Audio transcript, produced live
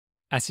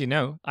As you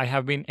know, I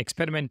have been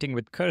experimenting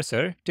with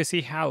Cursor to see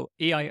how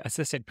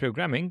AI-assisted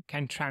programming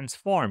can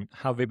transform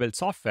how we build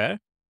software.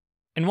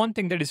 And one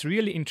thing that is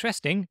really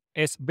interesting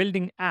is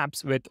building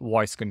apps with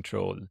voice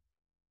control.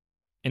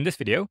 In this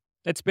video,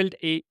 let's build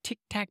a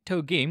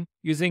tic-tac-toe game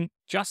using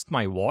just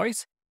my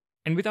voice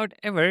and without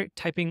ever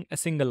typing a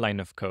single line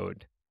of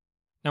code.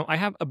 Now, I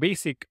have a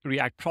basic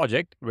React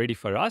project ready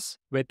for us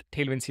with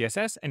Tailwind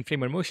CSS and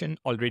Framer Motion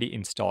already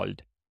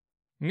installed.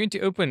 I'm going to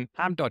open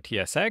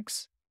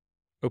app.tsx,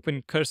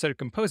 open Cursor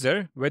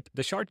Composer with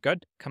the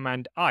shortcut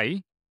Command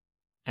I,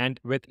 and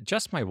with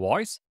just my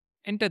voice,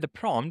 enter the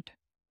prompt,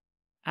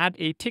 add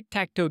a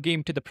tic-tac-toe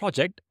game to the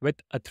project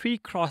with a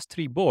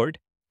 3x3 board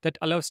that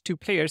allows two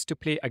players to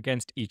play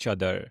against each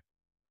other.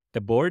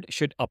 The board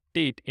should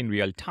update in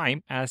real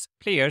time as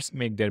players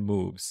make their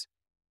moves.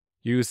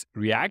 Use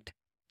React,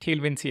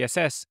 Tailwind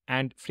CSS,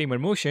 and Framer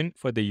Motion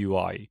for the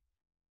UI.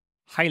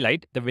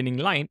 Highlight the winning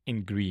line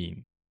in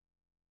green.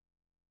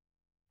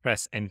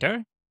 Press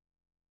Enter.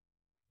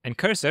 And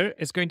Cursor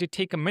is going to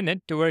take a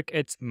minute to work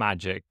its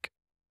magic.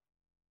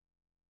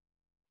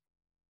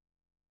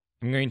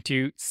 I'm going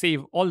to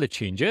save all the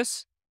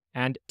changes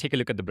and take a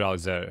look at the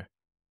browser.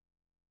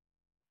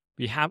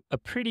 We have a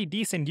pretty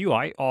decent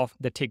UI of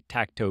the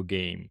tic-tac-toe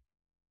game.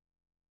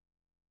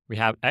 We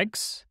have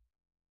X,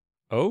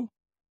 O,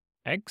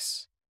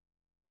 X,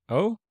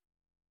 O,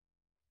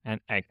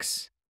 and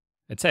X.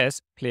 It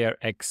says player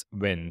X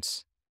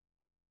wins.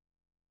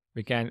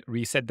 We can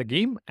reset the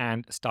game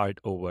and start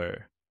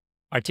over.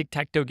 Our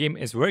tic-tac-toe game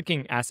is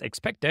working as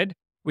expected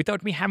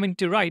without me having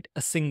to write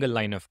a single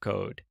line of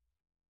code.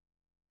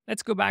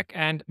 Let's go back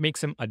and make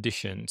some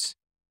additions.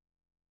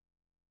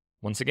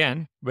 Once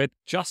again, with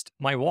just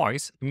my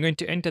voice, I'm going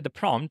to enter the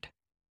prompt,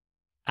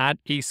 add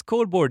a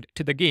scoreboard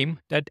to the game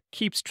that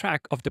keeps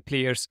track of the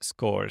players'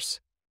 scores.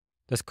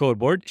 The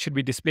scoreboard should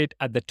be displayed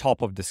at the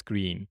top of the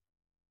screen.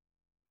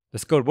 The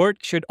scoreboard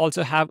should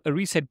also have a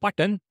reset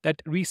button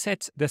that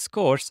resets the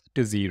scores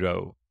to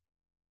 0.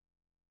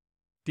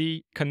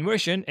 The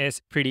conversion is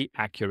pretty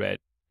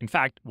accurate, in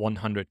fact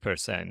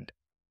 100%.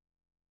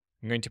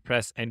 I'm going to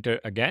press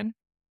enter again,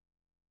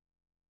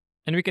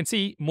 and we can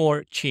see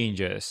more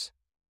changes.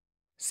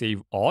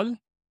 Save all,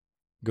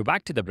 go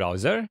back to the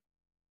browser,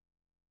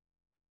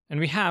 and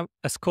we have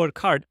a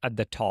scorecard at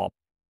the top.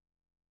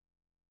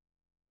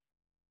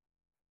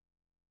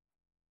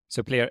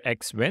 So player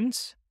X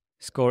wins,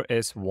 score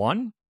is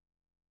 1,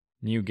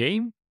 new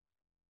game.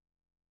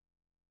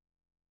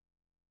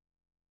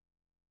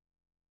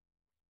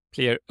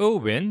 Player O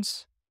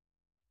wins,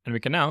 and we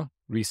can now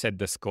reset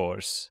the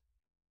scores.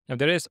 Now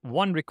there is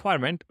one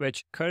requirement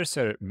which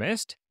Cursor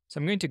missed, so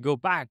I'm going to go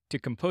back to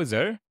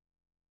Composer.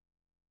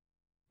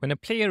 When a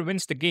player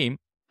wins the game,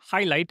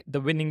 highlight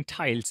the winning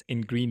tiles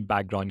in green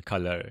background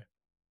color.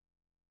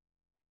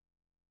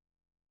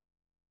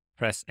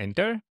 Press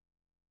Enter.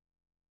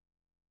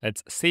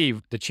 Let's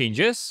save the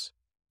changes.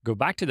 Go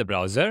back to the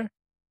browser.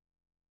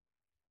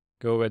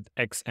 Go with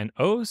X and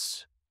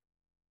O's.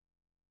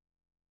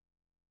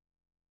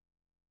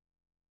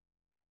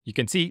 You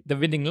can see the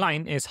winning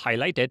line is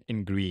highlighted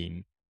in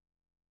green.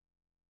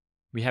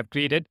 We have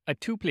created a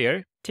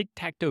two-player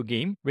tic-tac-toe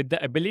game with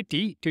the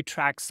ability to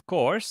track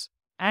scores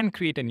and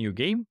create a new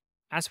game,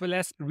 as well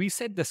as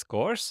reset the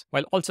scores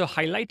while also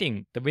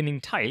highlighting the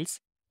winning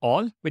tiles,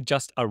 all with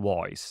just our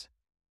voice.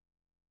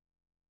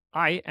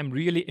 I am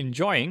really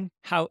enjoying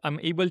how I'm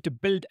able to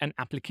build an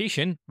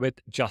application with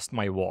just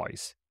my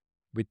voice,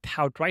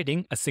 without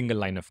writing a single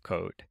line of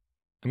code.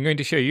 I'm going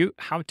to show you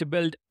how to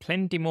build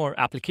plenty more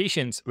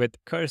applications with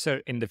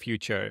Cursor in the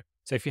future.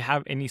 So if you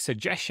have any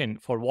suggestion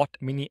for what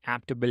mini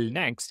app to build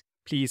next,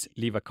 please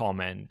leave a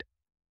comment.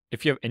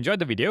 If you have enjoyed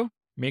the video,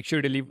 make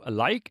sure to leave a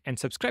like and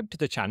subscribe to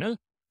the channel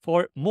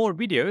for more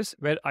videos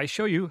where I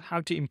show you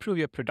how to improve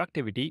your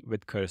productivity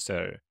with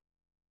Cursor.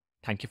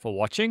 Thank you for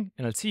watching,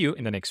 and I'll see you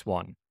in the next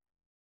one.